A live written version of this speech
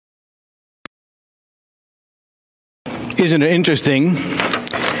Isn't it interesting?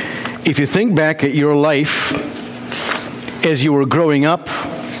 If you think back at your life as you were growing up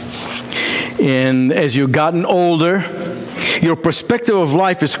and as you've gotten older, your perspective of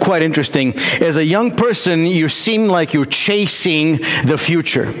life is quite interesting. As a young person, you seem like you're chasing the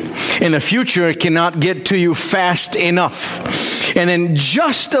future. And the future cannot get to you fast enough. And then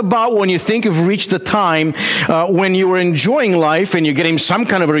just about when you think you've reached the time when you were enjoying life and you're getting some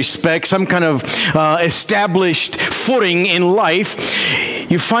kind of respect, some kind of established footing in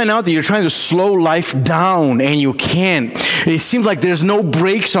life, you find out that you're trying to slow life down and you can't. It seems like there's no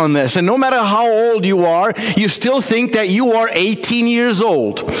brakes on this. And no matter how old you are, you still think that you are 18 years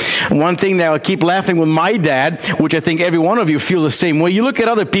old. One thing that I keep laughing with my dad, which I think every one of you feel the same way. You look at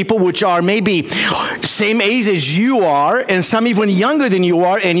other people which are maybe same age as you are and some even younger than you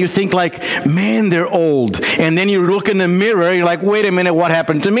are, and you think like, man, they're old. And then you look in the mirror, you're like, wait a minute, what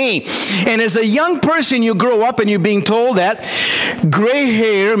happened to me? And as a young person, you grow up and you're being told that gray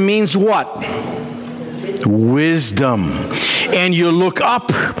hair means what? Wisdom. And you look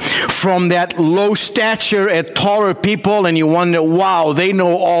up from that low stature at taller people and you wonder, wow, they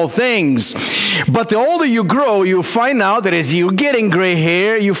know all things. But the older you grow, you find out that as you're getting gray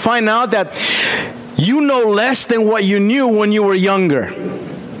hair, you find out that you know less than what you knew when you were younger.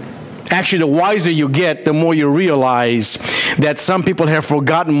 Actually, the wiser you get, the more you realize that some people have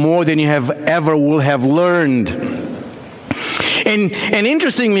forgotten more than you have ever will have learned. And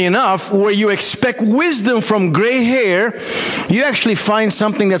interestingly enough, where you expect wisdom from gray hair, you actually find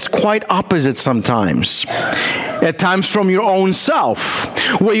something that's quite opposite sometimes. At times from your own self.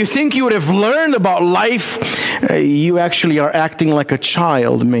 Where you think you would have learned about life, you actually are acting like a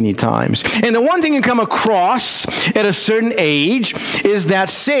child many times. And the one thing you come across at a certain age is that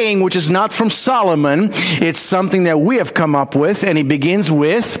saying, which is not from Solomon. It's something that we have come up with, and it begins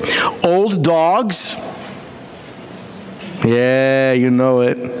with, old dogs. Yeah, you know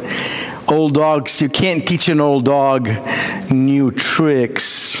it. Old dogs, you can't teach an old dog new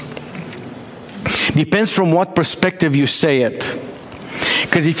tricks. Depends from what perspective you say it.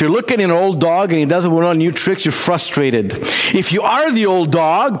 Because if you're looking at an old dog and he doesn't want new tricks, you're frustrated. If you are the old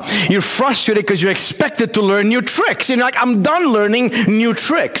dog, you're frustrated because you're expected to learn new tricks. And you're like, I'm done learning new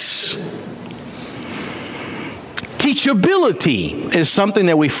tricks. Teachability is something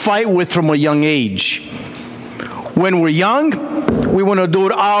that we fight with from a young age. When we're young, we want to do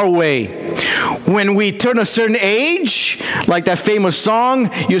it our way. When we turn a certain age, like that famous song,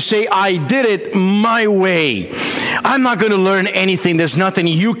 you say, I did it my way. I'm not going to learn anything. There's nothing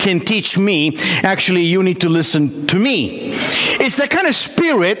you can teach me. Actually, you need to listen to me. It's that kind of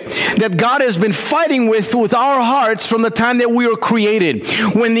spirit that God has been fighting with our hearts from the time that we were created.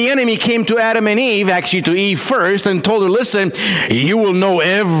 When the enemy came to Adam and Eve, actually to Eve first, and told her, listen, you will know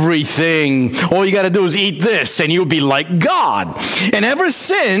everything. All you got to do is eat this, and you'll be like God. And ever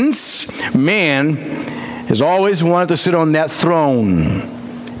since, man has always wanted to sit on that throne,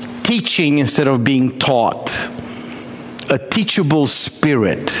 teaching instead of being taught. A teachable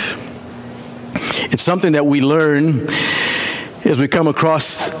spirit. It's something that we learn as we come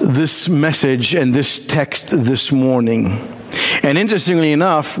across this message and this text this morning. And interestingly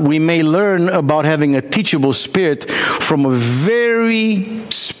enough, we may learn about having a teachable spirit from a very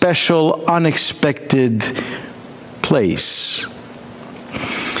special, unexpected place.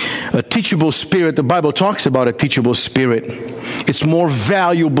 A teachable spirit, the Bible talks about a teachable spirit. It's more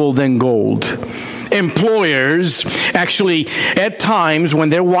valuable than gold. Employers actually, at times, when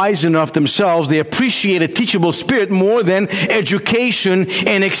they're wise enough themselves, they appreciate a teachable spirit more than education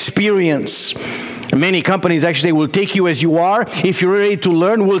and experience. Many companies actually will take you as you are. If you're ready to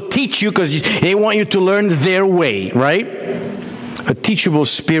learn, will teach you because they want you to learn their way, right? A teachable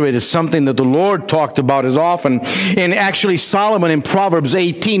spirit is something that the Lord talked about as often. And actually, Solomon in Proverbs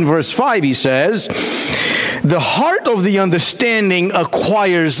 18, verse 5, he says, the heart of the understanding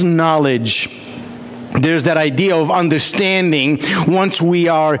acquires knowledge. There's that idea of understanding once we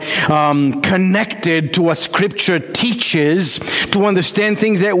are connected to what Scripture teaches to understand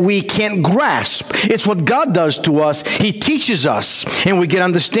things that we can't grasp. It's what God does to us. He teaches us and we get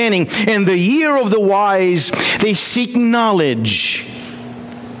understanding. And the year of the wise, they seek knowledge.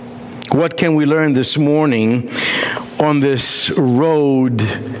 What can we learn this morning on this road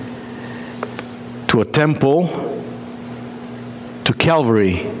to a temple, to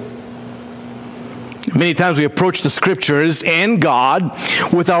Calvary? Many times we approach the Scriptures and God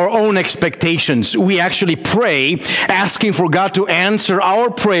with our own expectations. We actually pray, asking for God to answer our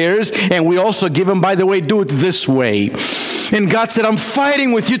prayers, and we also give Him, by the way, do it this way. And God said, I'm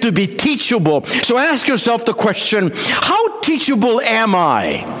fighting with you to be teachable. So ask yourself the question, how teachable am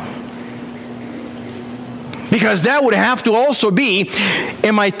I? Because that would have to also be,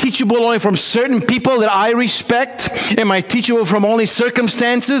 am I teachable only from certain people that I respect? Am I teachable from only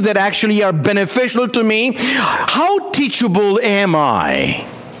circumstances that actually are beneficial to me? How teachable am I?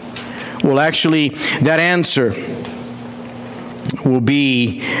 Well, actually, that answer will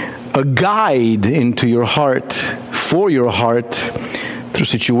be a guide into your heart, for your heart, through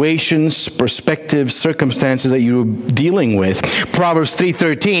situations, perspectives, circumstances that you're dealing with. Proverbs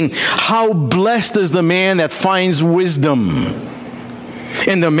 3:13, how blessed is the man that finds wisdom,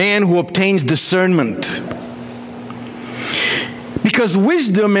 and the man who obtains discernment. Because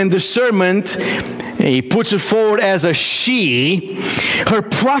wisdom and discernment, he puts it forward as a she, her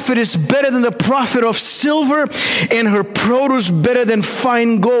profit is better than the profit of silver, and her produce better than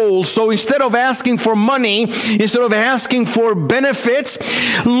fine gold. So instead of asking for money, instead of asking for benefits,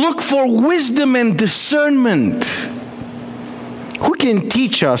 look for wisdom and discernment. Who can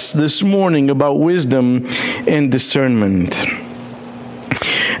teach us this morning about wisdom and discernment?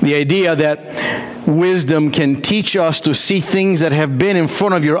 The idea that wisdom can teach us to see things that have been in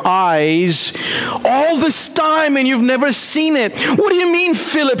front of your eyes all this time and you've never seen it. What do you mean,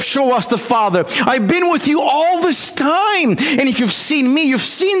 Philip, show us the Father? I've been with you all this time, and if you've seen me, you've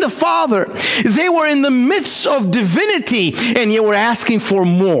seen the Father. They were in the midst of divinity, and yet we're asking for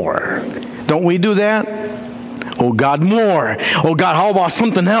more. Don't we do that? Oh God, more. Oh God, how about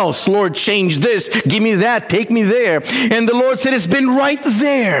something else? Lord, change this. Give me that. Take me there. And the Lord said, it's been right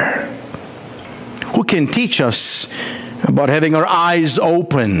there. Who can teach us about having our eyes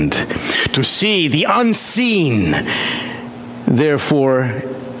opened to see the unseen, therefore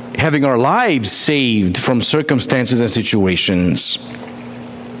having our lives saved from circumstances and situations?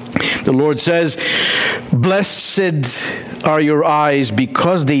 The Lord says, blessed are your eyes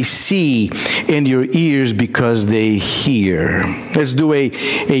because they see, and your ears because they hear. Let's do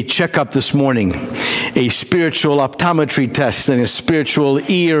a checkup this morning. A spiritual optometry test and a spiritual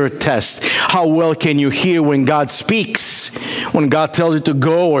ear test. How well can you hear when God speaks? When God tells you to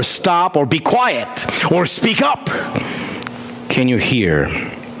go or stop or be quiet or speak up? Can you hear?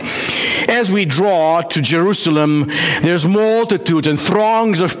 As we draw to Jerusalem, there's multitudes and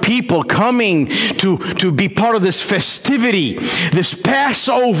throngs of people coming to be part of this festivity, this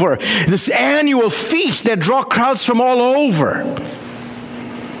Passover, this annual feast that draw crowds from all over.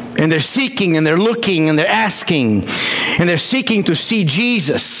 And they're seeking and they're looking and they're asking and they're seeking to see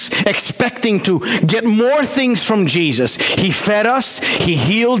Jesus, expecting to get more things from Jesus. He fed us. He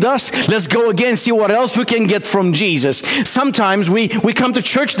healed us. Let's go again and see what else we can get from Jesus. Sometimes we come to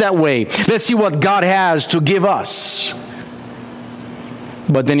church that way. Let's see what God has to give us.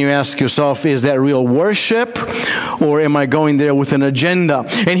 But then you ask yourself, is that real worship, or am I going there with an agenda?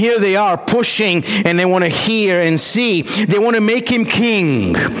 And here they are pushing, and they want to hear and see. They want to make him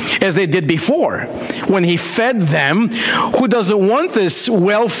king, as they did before. When he fed them, who doesn't want this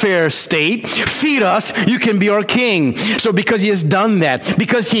welfare state? Feed us, you can be our king. So because he has done that,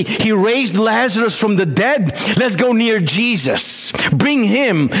 because he raised Lazarus from the dead, let's go near Jesus. Bring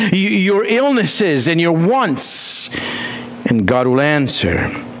him your illnesses and your wants, and God will answer.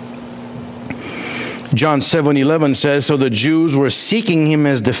 John 7:11 says, so the Jews were seeking him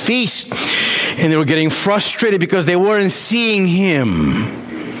as the feast, and they were getting frustrated because they weren't seeing him.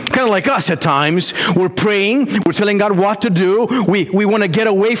 Kind of like us at times. We're praying, we're telling God what to do, we want to get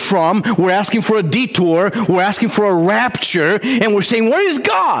away from, we're asking for a detour, we're asking for a rapture, and we're saying, where is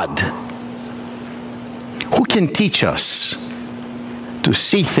God? Who can teach us to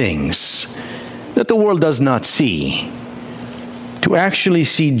see things that the world does not see? To actually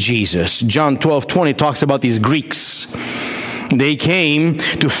see Jesus. John 12:20 talks about these Greeks. They came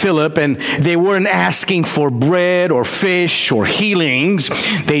to Philip and they weren't asking for bread or fish or healings.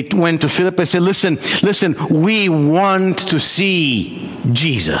 They went to Philip and said, listen, we want to see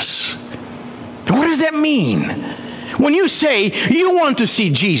Jesus. What does that mean? When you say you want to see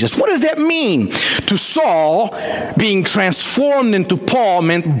Jesus, what does that mean? To Saul, being transformed into Paul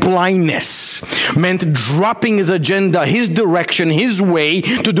meant blindness, meant dropping his agenda, his direction, his way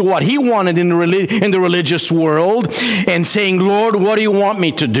to do what he wanted in the religious world, and saying, Lord, what do you want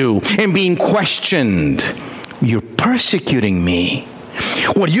me to do? And being questioned. You're persecuting me.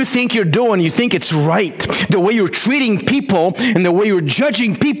 What you think you're doing, you think it's right. The way you're treating people and the way you're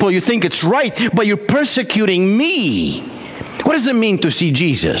judging people, you think it's right, but you're persecuting me. What does it mean to see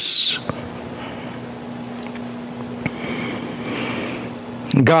Jesus?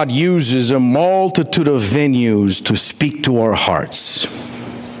 God uses a multitude of venues to speak to our hearts.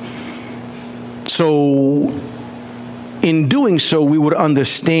 So, in doing so, we would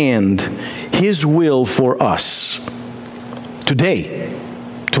understand His will for us. Today,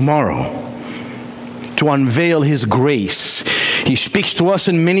 tomorrow, to unveil His grace. He speaks to us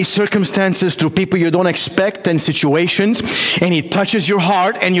in many circumstances through people you don't expect and situations, and He touches your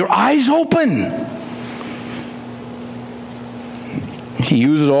heart and your eyes open. He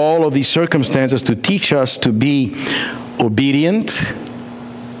uses all of these circumstances to teach us to be obedient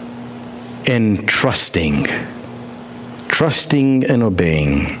and trusting and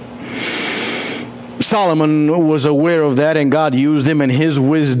obeying. Solomon was aware of that, and God used him in His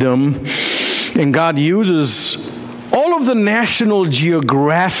wisdom. And God uses all of the National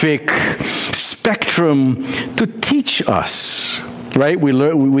Geographic spectrum to teach us, right?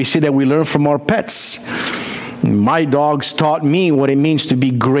 We see that we learn from our pets. My dogs taught me what it means to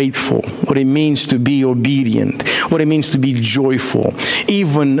be grateful, what it means to be obedient, what it means to be joyful,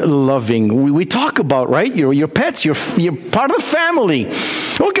 even loving. We talk about, right? Your pets, you're part of the family.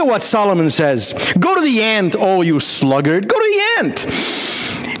 Look at what Solomon says. Go to the ant, oh you sluggard. Go to the ant.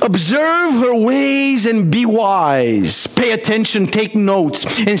 Observe her ways and be wise. Pay attention, take notes,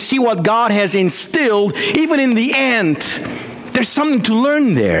 and see what God has instilled even in the ant. There's something to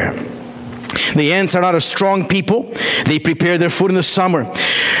learn there. The ants are not a strong people. They prepare their food in the summer.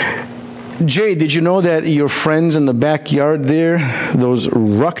 Jay, did you know that your friends in the backyard there, those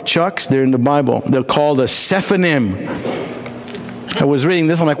ruckchucks, they're in the Bible. They're called a sephonim. I was reading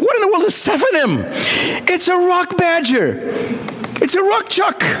this. I'm like, what in the world is sephonim? It's a rock badger. It's a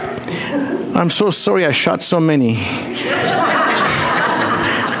ruckchuck. I'm so sorry I shot so many.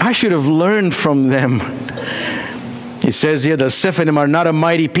 I should have learned from them. It says here, the Sephanim are not a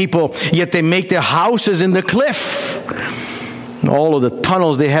mighty people, yet they make their houses in the cliff. All of the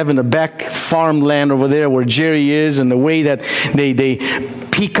tunnels they have in the back farmland over there where Jerry is, and the way that they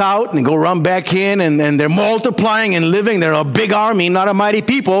peek out and go run back in, and they're multiplying and living. They're a big army, not a mighty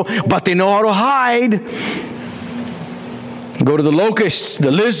people, but they know how to hide. Go to the locusts,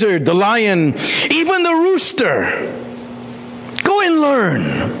 the lizard, the lion, even the rooster. Go and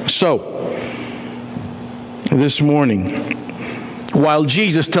learn. So, this morning, while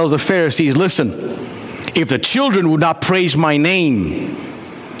Jesus tells the Pharisees, listen, if the children would not praise my name,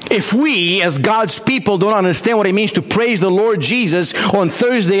 if we as God's people don't understand what it means to praise the Lord Jesus on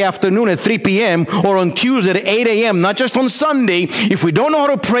Thursday afternoon at 3 p.m. or on Tuesday at 8 a.m., not just on Sunday, if we don't know how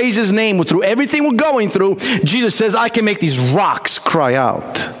to praise His name through everything we're going through, Jesus says, I can make these rocks cry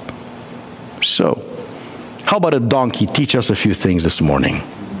out. So, how about a donkey teach us a few things this morning?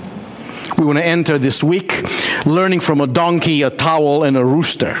 We want to enter this week learning from a donkey, a towel, and a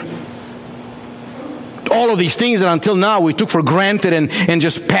rooster. All of these things that until now we took for granted and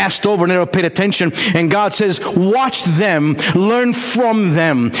just passed over, never paid attention. And God says, watch them, learn from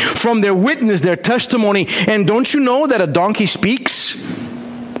them, from their witness, their testimony. And don't you know that a donkey speaks?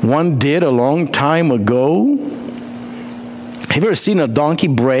 One did a long time ago. Have you ever seen a donkey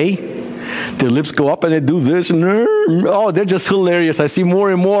bray? Their lips go up and they do this. And oh, they're just hilarious. I see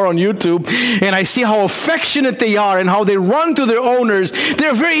more and more on YouTube. And I see how affectionate they are and how they run to their owners.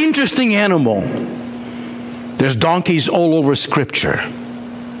 They're a very interesting animal. There's donkeys all over Scripture.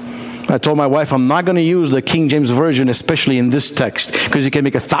 I told my wife I'm not going to use the King James Version, especially in this text, because you can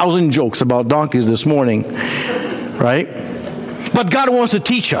make 1,000 jokes about donkeys this morning. Right? But God wants to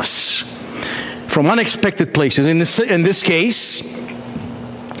teach us from unexpected places. In this case,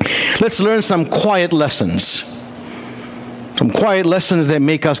 let's learn some quiet lessons. Some quiet lessons that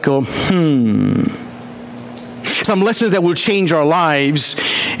make us go, Some lessons that will change our lives.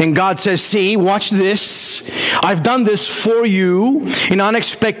 And God says, see, watch this. I've done this for you in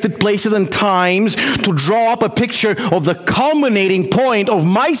unexpected places and times to draw up a picture of the culminating point of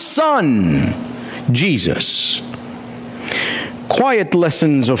my Son, Jesus. Quiet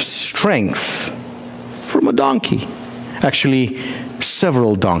lessons of strength from a donkey. Actually,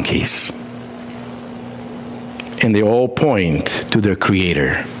 several donkeys. And they all point to their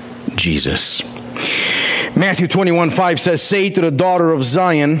Creator, Jesus. Matthew 21:5 says, say to the daughter of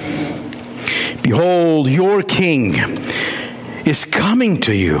Zion, behold, your King is coming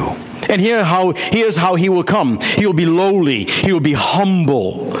to you. And here's how He will come. He will be lowly. He will be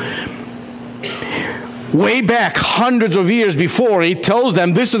humble. Way back, hundreds of years before, He tells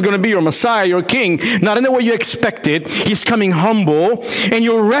them, this is going to be your Messiah, your King, not in the way you expected. He's coming humble, and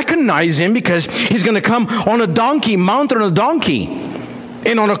you'll recognize Him because He's going to come on a donkey, mounted on a donkey,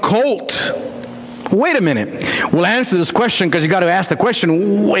 and on a colt. Wait a minute. We'll answer this question because you got to ask the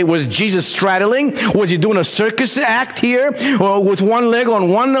question, wait, was Jesus straddling? Was He doing a circus act here? Or with one leg on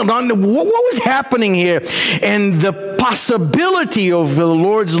one? What was happening here? And the possibility of the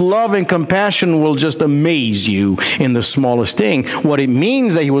Lord's love and compassion will just amaze you in the smallest thing. What it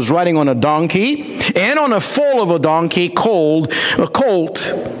means that He was riding on a donkey and on a foal of a donkey called a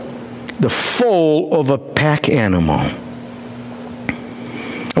colt. the foal of a pack animal.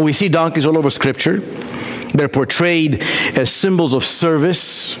 And we see donkeys all over Scripture. They're portrayed as symbols of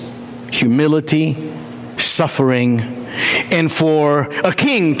service, humility, suffering, and for a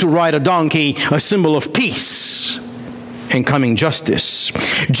king to ride a donkey, a symbol of peace and coming justice.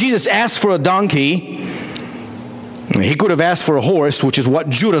 Jesus asked for a donkey. He could have asked for a horse, which is what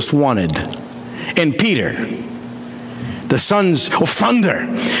Judas wanted, and Peter, the sons of thunder,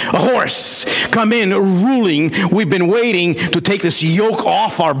 a horse, come in ruling. We've been waiting to take this yoke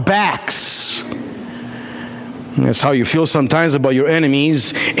off our backs. That's how you feel sometimes about your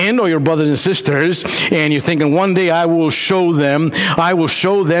enemies and or your brothers and sisters, and you're thinking, one day I will show them, I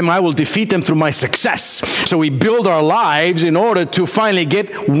will defeat them through my success. So we build our lives in order to finally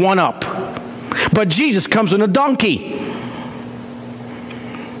get one up. But Jesus comes on a donkey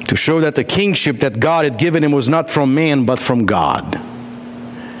to show that the kingship that God had given him was not from man, but from God.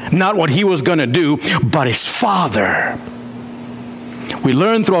 Not what he was going to do, but his Father. We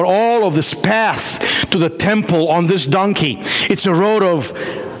learn throughout all of this path to the temple on this donkey. It's a road of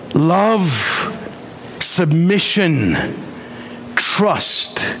love, submission,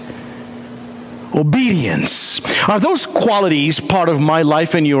 trust, obedience. Are those qualities part of my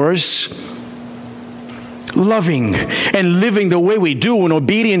life and yours? Loving and living the way we do in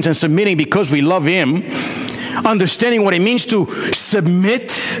obedience and submitting because we love him. Understanding what it means to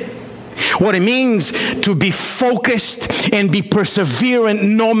submit, what it means to be focused and be perseverant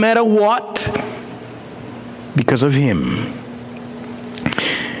no matter what, because of him.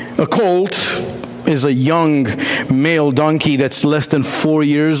 A colt is a young male donkey that's less than 4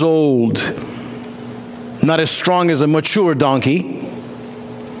 years old. Not as strong as a mature donkey.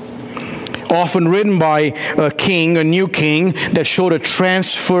 Often ridden by a king, a new king, that showed a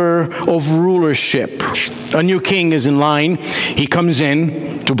transfer of rulership. A new king is in line. He comes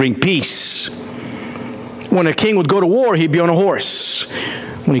in to bring peace. When a king would go to war, he'd be on a horse.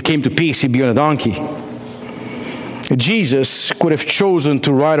 When he came to peace, he'd be on a donkey. Jesus could have chosen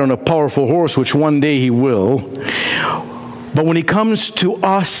to ride on a powerful horse, which one day he will. But when he comes to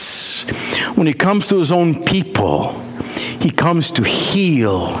us, when he comes to his own people, he comes to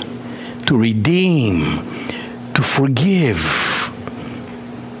heal, to redeem, to forgive.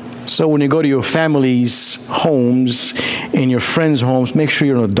 So when you go to your family's homes and your friends' homes, make sure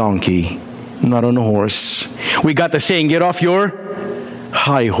you're on a donkey, not on a horse. We got the saying, get off your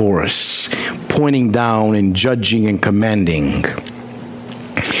high horse, pointing down and judging and commanding.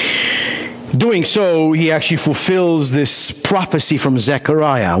 Doing so, he actually fulfills this prophecy from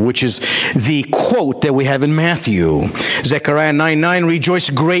Zechariah, which is the quote that we have in Matthew. Zechariah 9:9, rejoice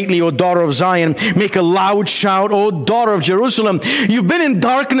greatly, O daughter of Zion. Make a loud shout, O daughter of Jerusalem. You've been in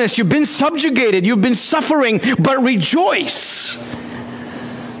darkness, you've been subjugated, you've been suffering, but rejoice.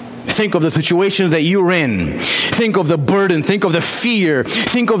 Think of the situations that you're in. Think of the burden. Think of the fear.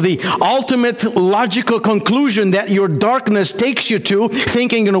 Think of the ultimate logical conclusion that your darkness takes you to,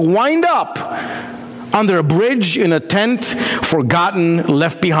 thinking you're going to wind up under a bridge, in a tent, forgotten,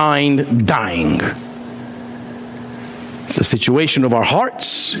 left behind, dying. It's the situation of our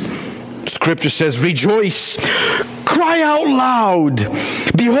hearts. Scripture says, rejoice. Cry out loud.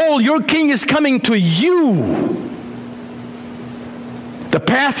 Behold, your king is coming to you. The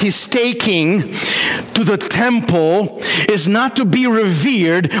path he's taking to the temple is not to be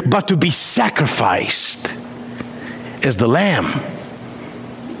revered, but to be sacrificed as the lamb.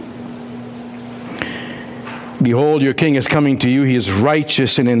 Behold, your king is coming to you. He is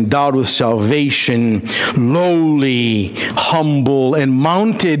righteous and endowed with salvation, lowly, humble, and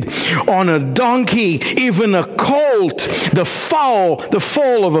mounted on a donkey, even a colt, the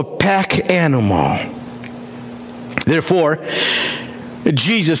foal of a pack animal. Therefore,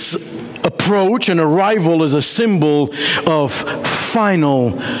 Jesus' approach and arrival is a symbol of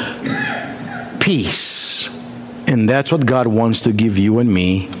final peace. And that's what God wants to give you and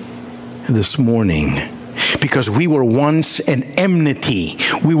me this morning. Because we were once in enmity.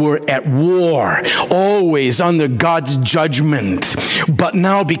 We were at war, always under God's judgment. But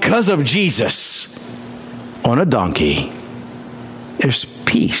now, because of Jesus on a donkey, there's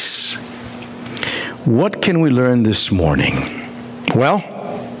peace. What can we learn this morning? Well,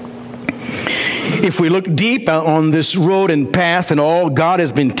 if we look deep on this road and path and all God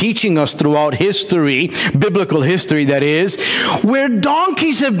has been teaching us throughout history, biblical history that is, where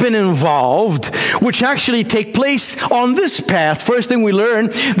donkeys have been involved, which actually take place on this path. First thing we learn,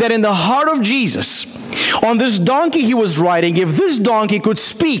 that in the heart of Jesus, on this donkey he was riding, if this donkey could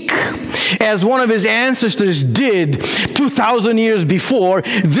speak as one of his ancestors did 2,000 years before,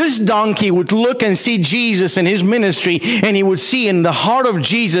 this donkey would look and see Jesus in his ministry, and he would see in the heart of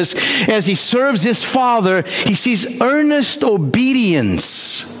Jesus as he serves his Father, he sees earnest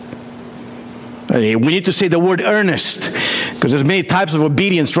obedience. We need to say the word earnest, because there's many types of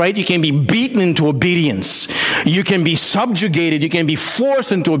obedience, right? You can be beaten into obedience. You can be subjugated. You can be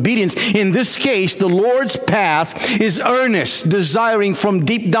forced into obedience. In this case, the Lord's path is earnest, desiring from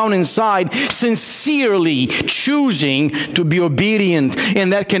deep down inside, sincerely choosing to be obedient.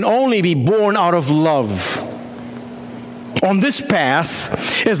 And that can only be born out of love. On this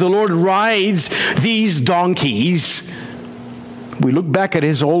path, as the Lord rides these donkeys, we look back at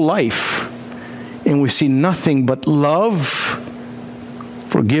his whole life, and we see nothing but love,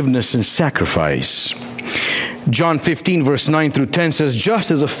 forgiveness, and sacrifice. John 15, verse 9 through 10 says,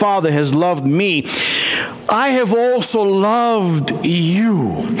 just as the Father has loved me, I have also loved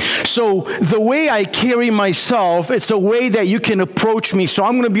you. So the way I carry myself, it's a way that you can approach me. So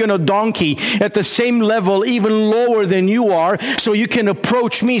I'm going to be on a donkey at the same level, even lower than you are, so you can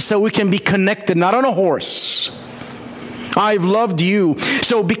approach me, so we can be connected, not on a horse. I've loved you.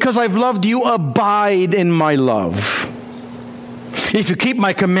 So because I've loved you, abide in my love. If you keep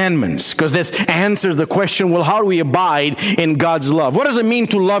my commandments, because this answers the question, well, how do we abide in God's love? What does it mean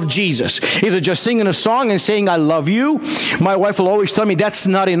to love Jesus? Is it just singing a song and saying, I love you? My wife will always tell me that's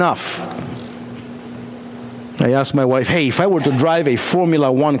not enough. I asked my wife, hey, if I were to drive a Formula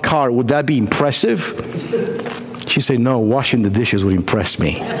One car, would that be impressive? She said, no, washing the dishes would impress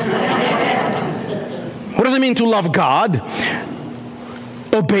me. What does it mean to love God?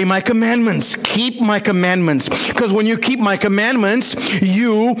 Obey my commandments. Keep my commandments. Because when you keep my commandments,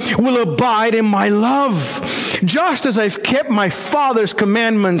 you will abide in my love. Just as I've kept my Father's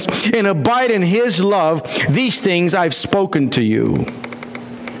commandments and abide in his love, these things I've spoken to you.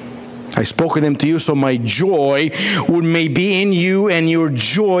 I've spoken them to you so my joy may be in you and your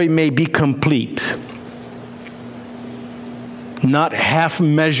joy may be complete. Not half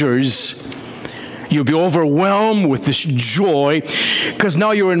measures. You'll be overwhelmed with this joy because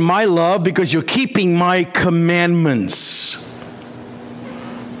now you're in my love because you're keeping my commandments.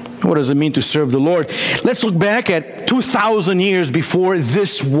 What does it mean to serve the Lord? Let's look back at 2,000 years before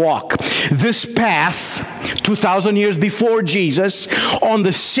this walk. This path, 2,000 years before Jesus, on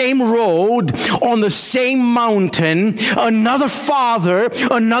the same road, on the same mountain, another father,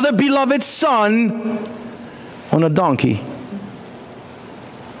 another beloved son on a donkey,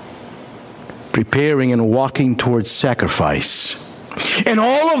 preparing and walking towards sacrifice. And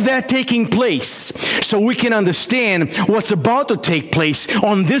all of that taking place so we can understand what's about to take place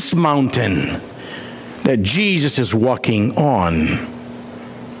on this mountain that Jesus is walking on.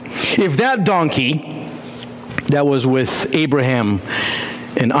 If that donkey that was with Abraham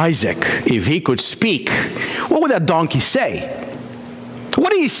and Isaac, if he could speak, what would that donkey say?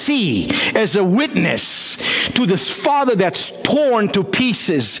 What do you see as a witness to this father that's torn to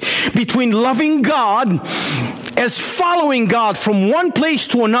pieces between loving God as following God from one place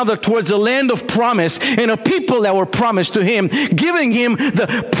to another towards a land of promise and a people that were promised to him, giving him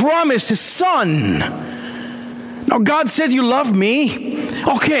the promised son? Now God said, you love me?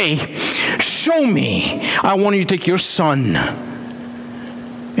 Okay, show me. I want you to take your son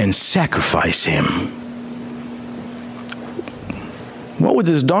and sacrifice him. What would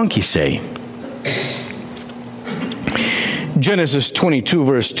this donkey say? Genesis 22,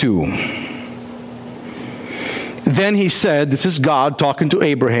 verse 2. Then he said, this is God talking to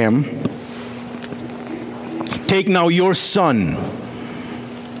Abraham, take now your son.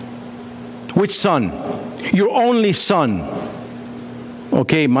 Which son? Your only son.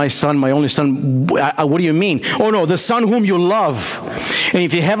 Okay, my son, my only son. What do you mean? Oh no, the son whom you love. And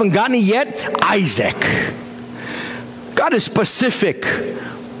if you haven't gotten it yet, Isaac. God is specific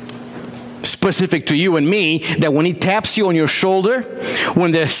to you and me, that when he taps you on your shoulder,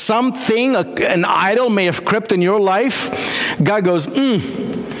 when there's something, an idol may have crept in your life, God goes,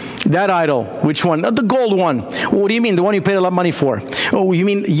 that idol, which one? The gold one. What do you mean? The one you paid a lot of money for? Oh, you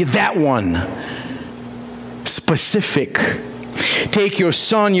mean that one? Specific. Take your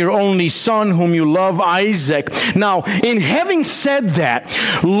son, your only son, whom you love, Isaac. Now, in having said that,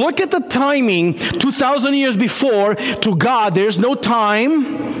 look at the timing 2,000 years before. To God, there's no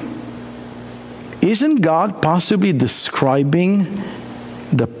time. Isn't God possibly describing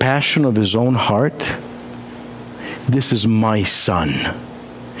the passion of his own heart? This is my son,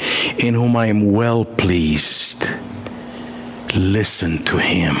 in whom I am well pleased. Listen to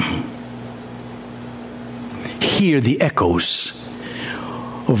him. Hear the echoes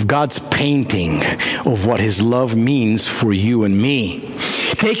of God's painting of what his love means for you and me.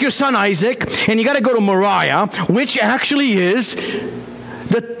 Take your son Isaac, and you got to go to Moriah, which actually is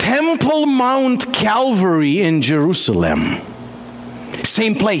the Temple Mount Calvary in Jerusalem.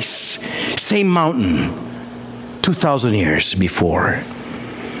 Same place, same mountain, 2,000 years before.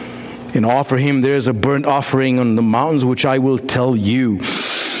 And offer him there as a burnt offering on the mountains, which I will tell you.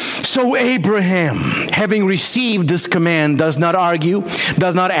 So Abraham, having received this command, does not argue,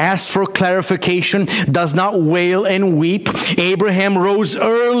 does not ask for clarification, does not wail and weep. Abraham rose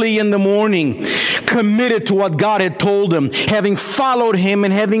early in the morning, committed to what God had told him, having followed him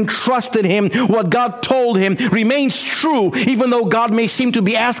and having trusted him. What God told him remains true, even though God may seem to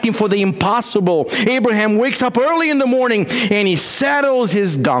be asking for the impossible. Abraham wakes up early in the morning and he saddles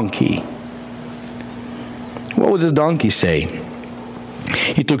his donkey. What would his donkey say?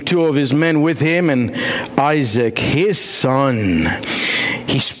 He took 2 of his men with him and Isaac, his son.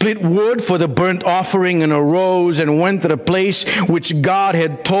 He split wood for the burnt offering and arose and went to the place which God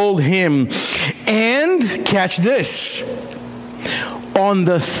had told him. And, catch this, on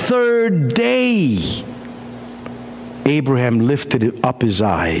the 3rd day, Abraham lifted up his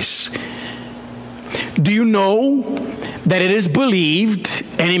eyes. Do you know that it is believed,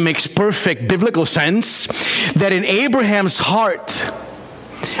 and it makes perfect biblical sense, that in Abraham's heart,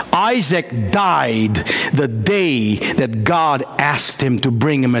 Isaac died the day that God asked him to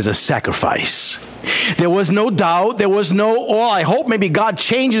bring him as a sacrifice. There was no doubt. There was no, I hope maybe God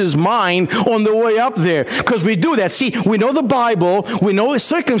changes his mind on the way up there. Because we do that. See, we know the Bible, we know his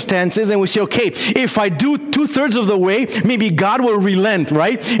circumstances, and we say, okay, if I do 2/3 of the way, maybe God will relent,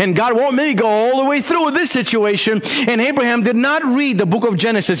 right? And God won't maybe go all the way through with this situation. And Abraham did not read the book of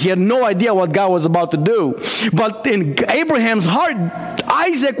Genesis. He had no idea what God was about to do. But in Abraham's heart,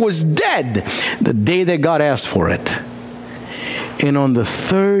 Isaac was dead the day that God asked for it. And on the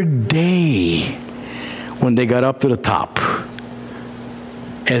 3rd day, when they got up to the top,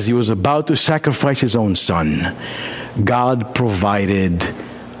 as he was about to sacrifice his own son, God provided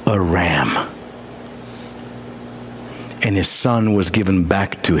a ram. And his son was given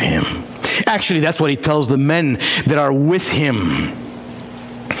back to him. Actually, that's what he tells the men that are with him.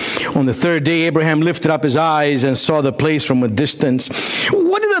 On the 3rd day, Abraham lifted up his eyes and saw the place from a distance.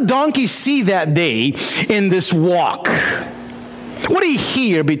 What did the donkey see that day in this walk? What did he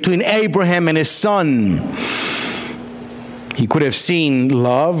hear between Abraham and his son? He could have seen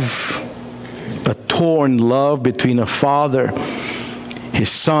love, a torn love between a father,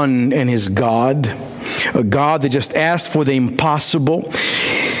 his son, and his God. A God that just asked for the impossible.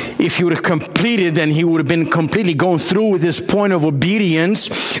 If he would have completed, then he would have been completely going through with this point of obedience.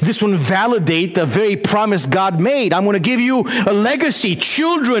 This would validate the very promise God made. I'm going to give you a legacy,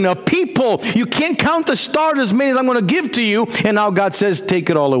 children, a people. You can't count the stars as many as I'm going to give to you. And now God says, take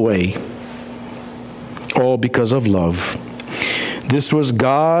it all away. All because of love. This was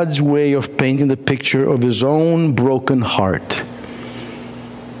God's way of painting the picture of his own broken heart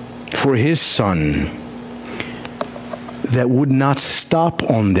for his son, that would not stop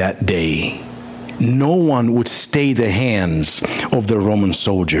on that day. No one would stay the hands of the Roman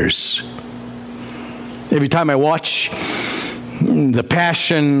soldiers. Every time I watch The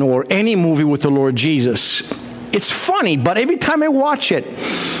Passion or any movie with the Lord Jesus, it's funny, but every time I watch it,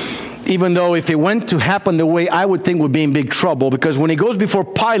 even though if it went to happen the way I would think, would be in big trouble, because when he goes before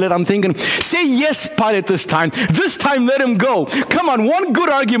Pilate, I'm thinking, say yes, Pilate, this time. This time, let him go. Come on, one good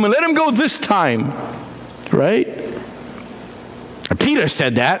argument, let him go this time. Right? Peter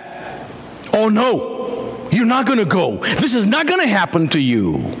said that. Oh no, you're not going to go. This is not going to happen to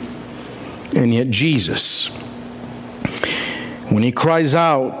you. And yet Jesus, when he cries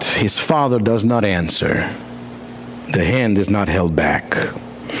out, his Father does not answer. The hand is not held back.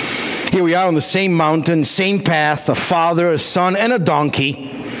 Here we are on the same mountain, same path, a father, a son, and a donkey.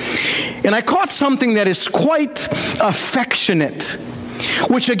 And I caught something that is quite affectionate,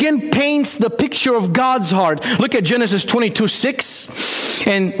 which again paints the picture of God's heart. Look at Genesis 22:6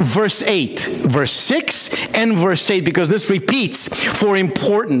 and verse 8. Verse 6 and verse 8, because this repeats for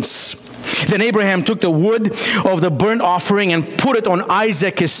importance. Then Abraham took the wood of the burnt offering and put it on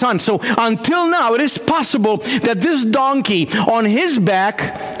Isaac his son. So until now, it is possible that this donkey on his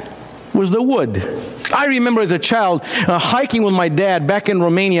back was the wood. I remember as a child hiking with my dad back in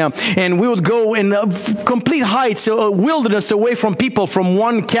Romania, and we would go in complete heights, wilderness, away from people, from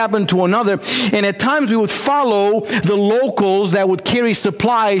one cabin to another. And at times we would follow the locals that would carry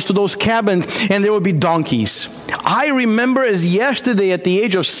supplies to those cabins, and there would be donkeys. I remember as yesterday at the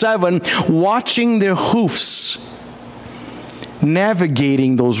age of 7 watching their hoofs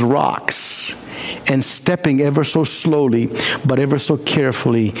navigating those rocks and stepping ever so slowly, but ever so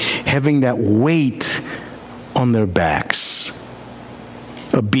carefully, having that weight on their backs.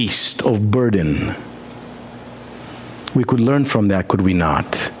 A beast of burden. We could learn from that, could we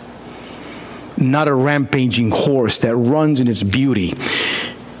not? Not a rampaging horse that runs in its beauty,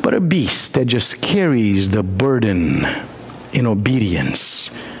 but a beast that just carries the burden in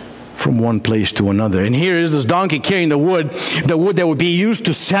obedience from one place to another. And here is this donkey carrying the wood that would be used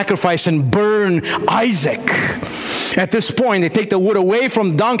to sacrifice and burn Isaac. At this point, they take the wood away from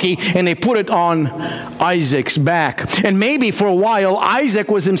the donkey and they put it on Isaac's back. And maybe for a while,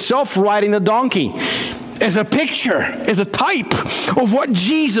 Isaac was himself riding the donkey as a picture, as a type of what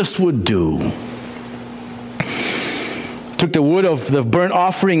Jesus would do. Took the wood of the burnt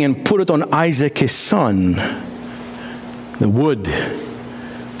offering and put it on Isaac, his son. The wood,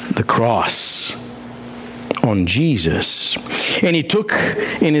 the cross, on Jesus. And he took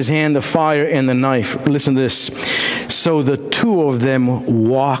in his hand the fire and the knife. Listen to this. So the two of them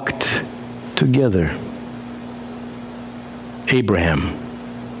walked together. Abraham,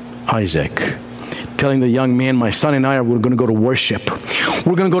 Isaac, telling the young man, my son and I we're going to go to worship.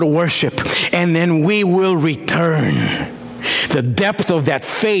 We're going to go to worship, and then we will return. The depth of that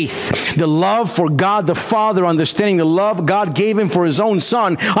faith, the love for God the Father, understanding the love God gave him for his own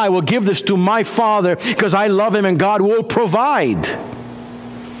son. I will give this to my Father because I love him and God will provide.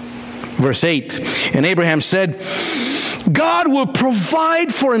 Verse 8, and Abraham said, God will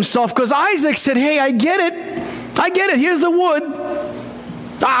provide for himself, because Isaac said, hey, I get it. Here's the wood.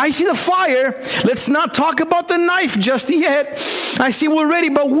 I see the fire. Let's not talk about the knife just yet. I see we're ready,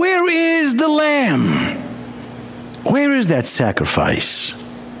 but where is the lamb? Where is that sacrifice?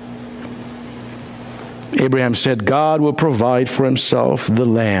 Abraham said, God will provide for himself the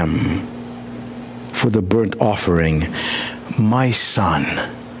lamb for the burnt offering, my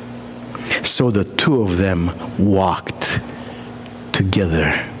son. So the two of them walked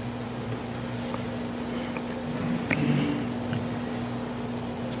together.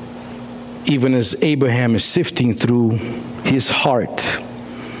 Even as Abraham is sifting through his heart,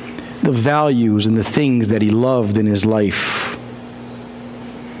 the values and the things that he loved in his life.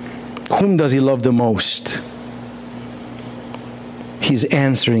 Whom does he love the most? He's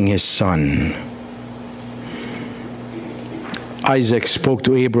answering his son. Isaac spoke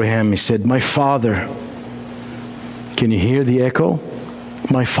to Abraham. He said, my father. Can you hear the echo?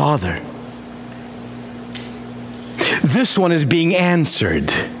 My father. This one is being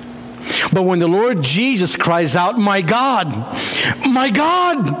answered. But when the Lord Jesus cries out, my God, my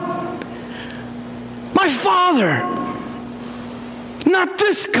Father, not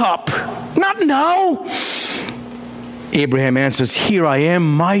this cup, not now. Abraham answers, here I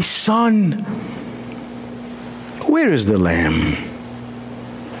am, my son. Where is the lamb?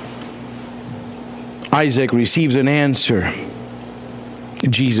 Isaac receives an answer.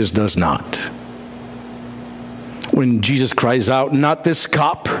 Jesus does not. When Jesus cries out, not this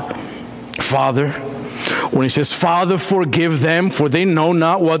cup, Father, when he says, Father, forgive them, for they know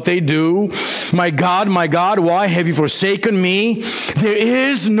not what they do. My God, why have you forsaken me? There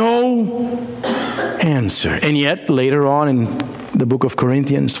is no answer. And yet, later on in the book of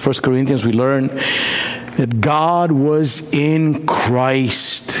Corinthians, 1 Corinthians, we learn that God was in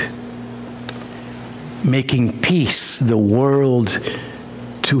Christ, making peace, the world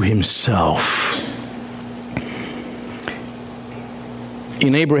to himself.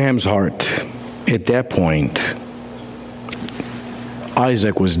 In Abraham's heart, at that point,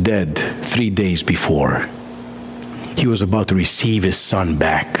 Isaac was dead 3 days before. He was about to receive his son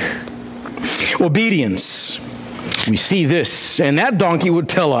back. Obedience. We see this, and that donkey would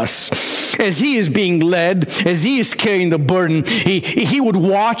tell us, as he is being led, as he is carrying the burden, he would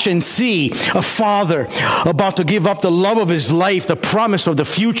watch and see a father about to give up the love of his life, the promise of the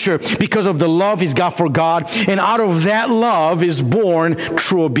future, because of the love he's got for God. And out of that love is born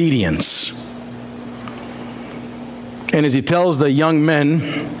true obedience. And as he tells the young men,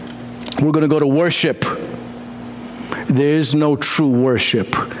 we're going to go to worship. There is no true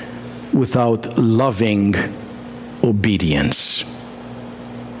worship without loving obedience.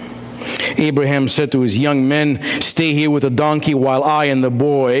 Abraham said to his young men, "Stay here with the donkey while I and the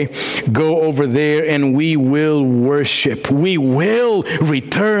boy go over there, and we will worship. We will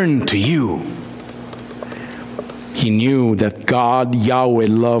return to you." He knew that God, Yahweh,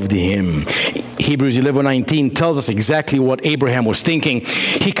 loved him. Hebrews 11:19 tells us exactly what Abraham was thinking.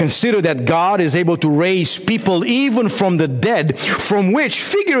 He considered that God is able to raise people even from the dead, from which,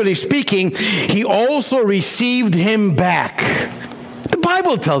 figuratively speaking, he also received him back. The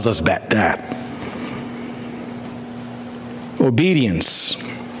Bible tells us that. Obedience.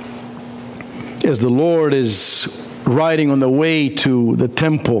 As the Lord is riding on the way to the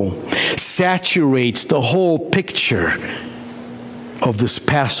temple, saturates the whole picture of this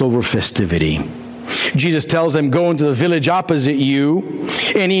Passover festivity. Jesus tells them, "Go into the village opposite you,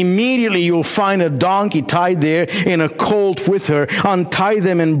 and immediately you'll find a donkey tied there and a colt with her. Untie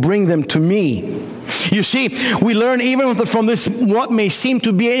them and bring them to me." You see, we learn even from this, what may seem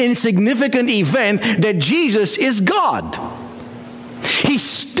to be an insignificant event, that Jesus is God. He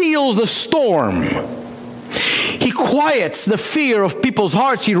steals the storm. He quiets the fear of people's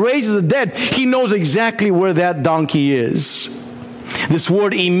hearts. He raises the dead. He knows exactly where that donkey is. This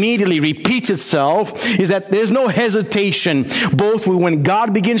word immediately repeats itself, is that there's no hesitation, both when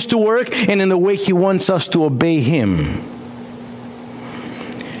God begins to work and in the way He wants us to obey Him.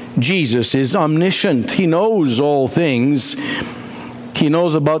 Jesus is omniscient. He knows all things. He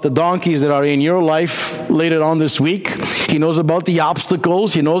knows about the donkeys that are in your life later on this week. He knows about the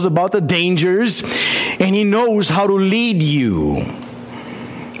obstacles. He knows about the dangers. And He knows how to lead you.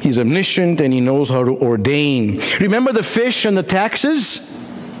 He's omniscient and He knows how to ordain. Remember the fish and the taxes?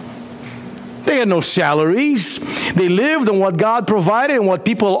 They had no salaries. They lived on what God provided and what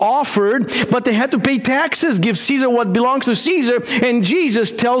people offered, but they had to pay taxes, give Caesar what belongs to Caesar. And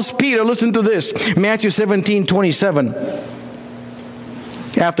Jesus tells Peter, listen to this, Matthew 17:27.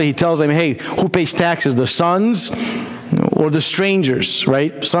 After He tells them, hey, who pays taxes, the sons or the strangers,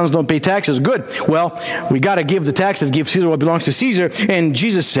 right? Sons don't pay taxes. Good. Well, we got to give the taxes, give Caesar what belongs to Caesar. And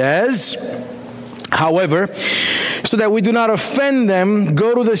Jesus says, however, so that we do not offend them,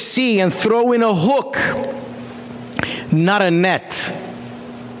 go to the sea and throw in a hook, not a net.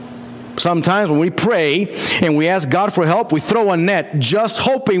 Sometimes when we pray and we ask God for help, we throw a net, just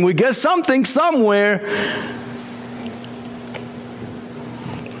hoping we get something somewhere.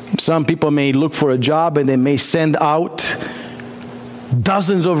 Some people may look for a job and they may send out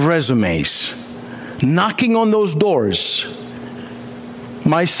dozens of resumes, knocking on those doors.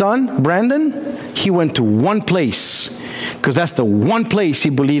 My son, Brandon, he went to one place because that's the one place he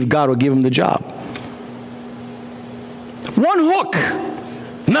believed God would give him the job. One hook,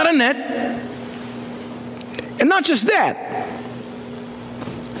 not a net. And not just that.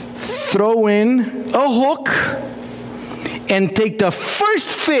 Throw in a hook and take the first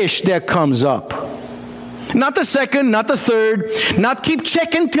fish that comes up. Not the second, not the third, not keep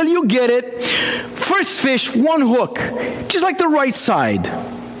checking till you get it. First fish, one hook, just like the right side.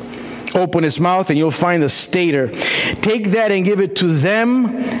 Open his mouth and you'll find the stater. Take that and give it to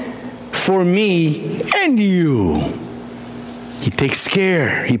them for me and you. He takes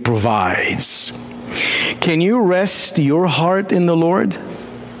care, He provides. Can you rest your heart in the Lord?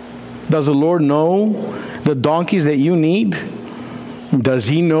 Does the Lord know the donkeys that you need? Does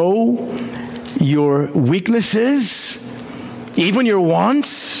He know your weaknesses, even your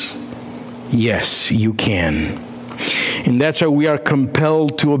wants? Yes, you can. And that's why we are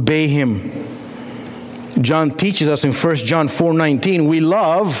compelled to obey Him. John teaches us in 1 John 4:19, we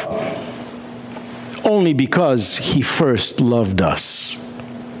love only because He first loved us.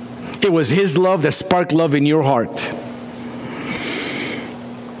 It was His love that sparked love in your heart.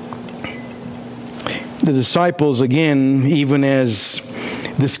 The disciples, again, even as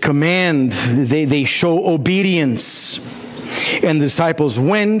this command, they show obedience. And the disciples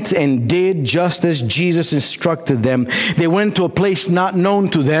went and did just as Jesus instructed them. They went to a place not known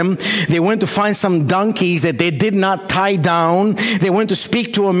to them. They went to find some donkeys that they did not tie down. They went to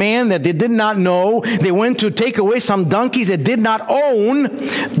speak to a man that they did not know. They went to take away some donkeys that did not own.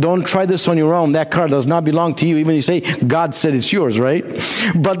 Don't try this on your own. That car does not belong to you. Even if you say, God said it's yours, right?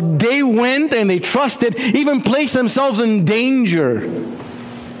 But they went and they trusted, even placed themselves in danger.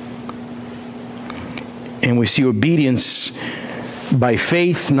 And we see obedience by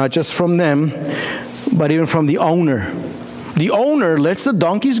faith, not just from them, but even from the owner. The owner lets the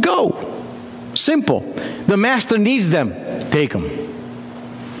donkeys go. Simple. The master needs them. Take them.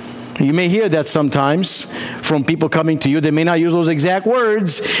 You may hear that sometimes from people coming to you. They may not use those exact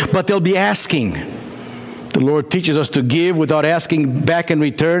words, but they'll be asking. The The Lord teaches us to give without asking back in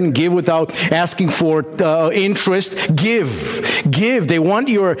return. Give without asking for interest. Give. They want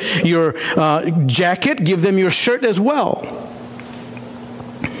your jacket. Give them your shirt as well.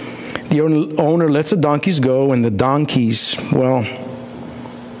 The owner lets the donkeys go, and the donkeys, well,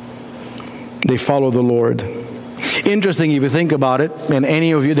 they follow the Lord. Interesting if you think about it, and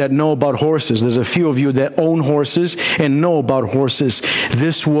any of you that know about horses, there's a few of you that own horses and know about horses.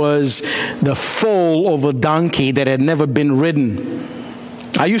 This was the foal of a donkey that had never been ridden.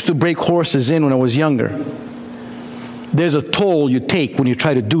 I used to break horses in when I was younger. There's a toll you take when you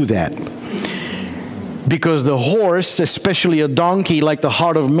try to do that. Because the horse, especially a donkey like the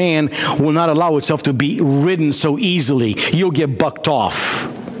heart of man, will not allow itself to be ridden so easily. You'll get bucked off.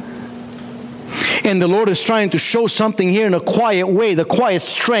 And the Lord is trying to show something here in a quiet way, the quiet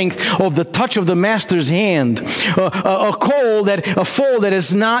strength of the touch of the Master's hand. A foal that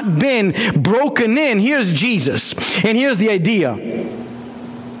has not been broken in. Here's Jesus. And here's the idea.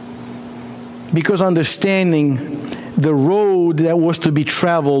 Because understanding the road that was to be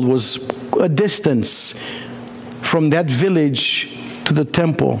traveled was a distance from that village to the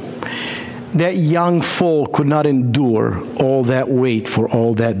temple. That young foal could not endure all that weight for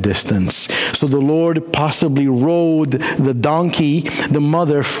all that distance. So the Lord possibly rode the donkey, the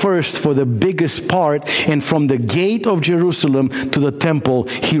mother, first for the biggest part, and from the gate of Jerusalem to the temple,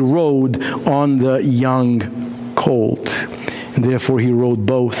 he rode on the young colt. And therefore he rode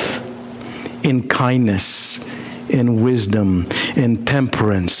both in kindness, in wisdom, in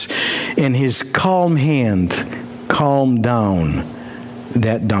temperance. And his calm hand calmed down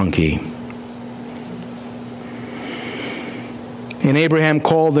that donkey. And Abraham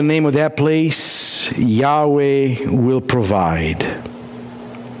called the name of that place, Yahweh will provide.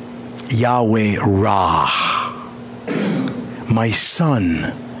 Yahweh Ra. My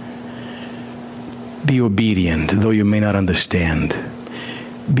son, be obedient, though you may not understand.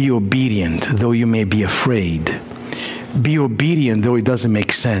 Be obedient, though you may be afraid. Be obedient, though it doesn't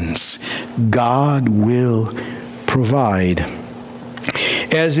make sense. God will provide.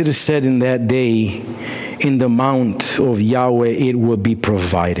 As it is said in that day, in the mount of Yahweh it will be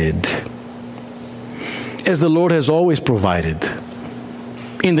provided. As the Lord has always provided.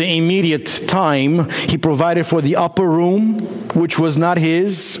 In the immediate time, he provided for the upper room, which was not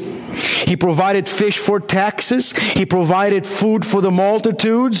his. He provided fish for taxes. He provided food for the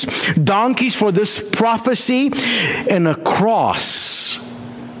multitudes, donkeys for this prophecy, and a cross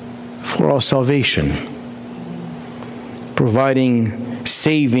for our salvation, providing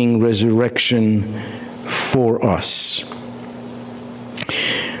saving resurrection for us.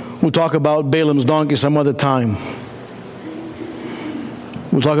 We'll talk about Balaam's donkey some other time.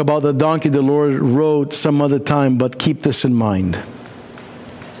 We'll talk about the donkey the Lord rode some other time, but keep this in mind.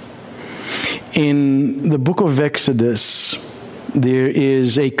 In the book of Exodus, there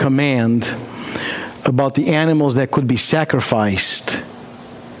is a command about the animals that could be sacrificed,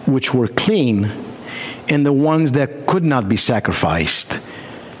 which were clean, and the ones that could not be sacrificed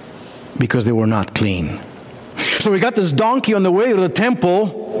because they were not clean. So we got this donkey on the way to the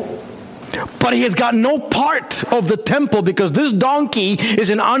temple, but he has got no part of the temple because this donkey is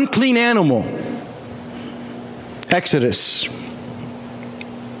an unclean animal. Exodus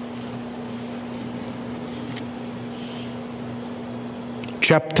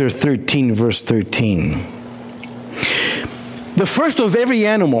chapter 13, verse 13. The first of every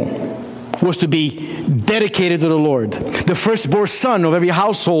animal was to be dedicated to the Lord. The firstborn son of every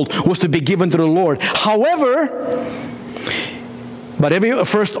household was to be given to the Lord. However, but every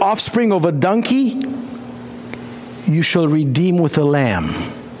first offspring of a donkey you shall redeem with a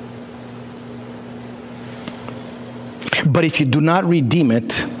lamb. But if you do not redeem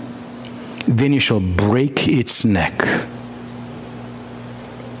it, then you shall break its neck.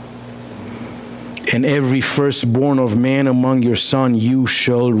 And every firstborn of man among your son you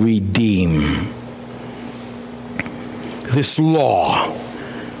shall redeem. This law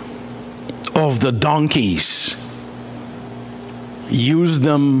of the donkeys, use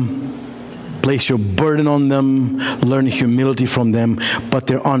them, place your burden on them, learn humility from them, but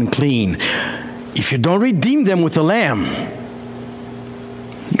they're unclean. If you don't redeem them with a lamb,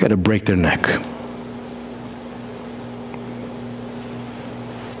 you got to break their neck.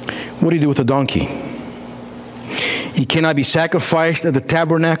 What do you do with a donkey? He cannot be sacrificed at the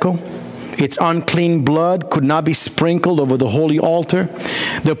tabernacle. Its unclean blood could not be sprinkled over the holy altar.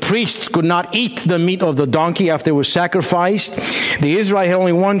 The priests could not eat the meat of the donkey after it was sacrificed. The Israelites had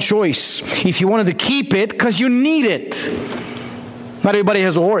only one choice. If you wanted to keep it, because you need it. Not everybody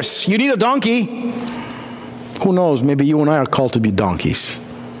has a horse. You need a donkey. Who knows? Maybe you and I are called to be donkeys.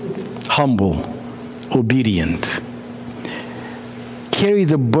 Humble, obedient. Carry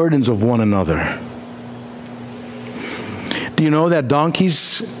the burdens of one another. Do you know that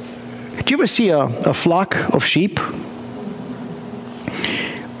donkeys, do you ever see a flock of sheep?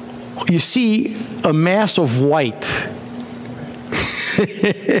 You see a mass of white.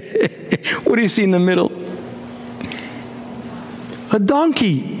 What do you see in the middle? A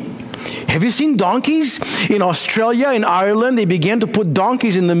donkey. Have you seen donkeys? In Australia, in Ireland, they began to put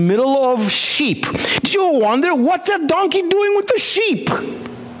donkeys in the middle of sheep. Did you wonder, what's that donkey doing with the sheep?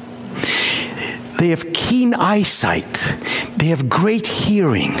 They have keen eyesight. They have great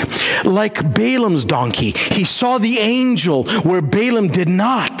hearing. Like Balaam's donkey, he saw the angel where Balaam did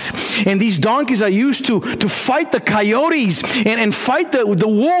not. And these donkeys are used to fight the coyotes and fight the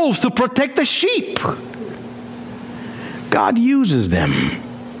wolves to protect the sheep. God uses them.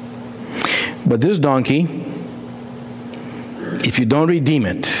 But this donkey, if you don't redeem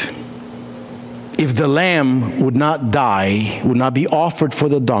it, if the lamb would not die, would not be offered for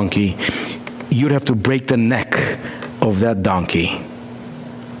the donkey, you'd have to break the neck of that donkey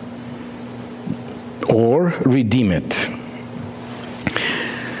or redeem it.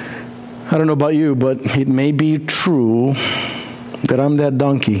 I don't know about you, but it may be true that I'm that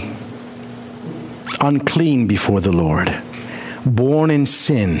donkey, unclean before the Lord, born in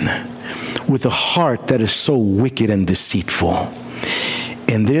sin, with a heart that is so wicked and deceitful.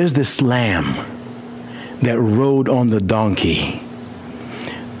 And there's this lamb that rode on the donkey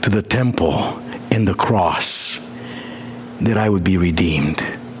to the temple and the cross, that I would be redeemed,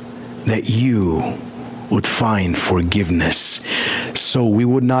 that you would find forgiveness, so we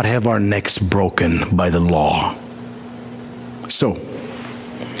would not have our necks broken by the law. So,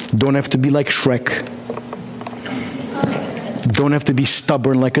 don't have to be like Shrek. Don't have to be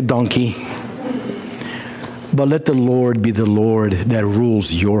stubborn like a donkey. But let the Lord be the Lord that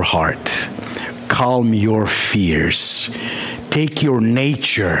rules your heart. Calm your fears. Take your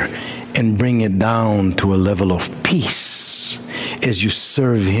nature and bring it down to a level of peace as you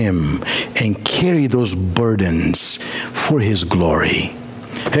serve Him and carry those burdens for His glory.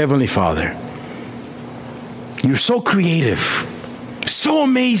 Heavenly Father, you're so creative, so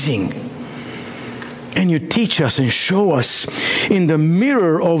amazing. And you teach us and show us in the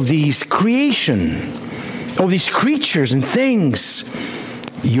mirror of these creation, of these creatures and things,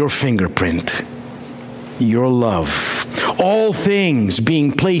 your fingerprint, your love, all things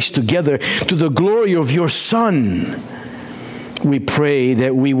being placed together to the glory of your Son. We pray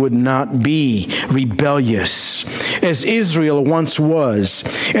that we would not be rebellious as Israel once was,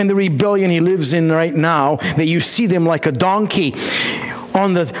 and the rebellion he lives in right now, that you see them like a donkey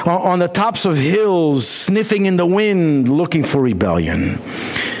on the tops of hills, sniffing in the wind, looking for rebellion.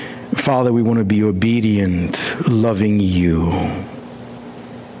 Father, we want to be obedient, loving you.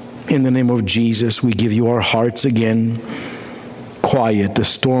 In the name of Jesus, we give you our hearts again. Quiet the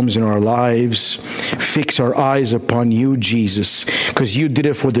storms in our lives. Fix our eyes upon you, Jesus, because you did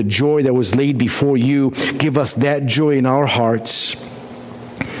it for the joy that was laid before you. Give us that joy in our hearts,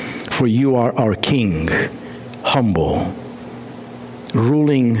 for you are our King, humble,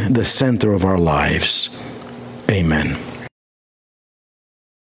 ruling the center of our lives. Amen.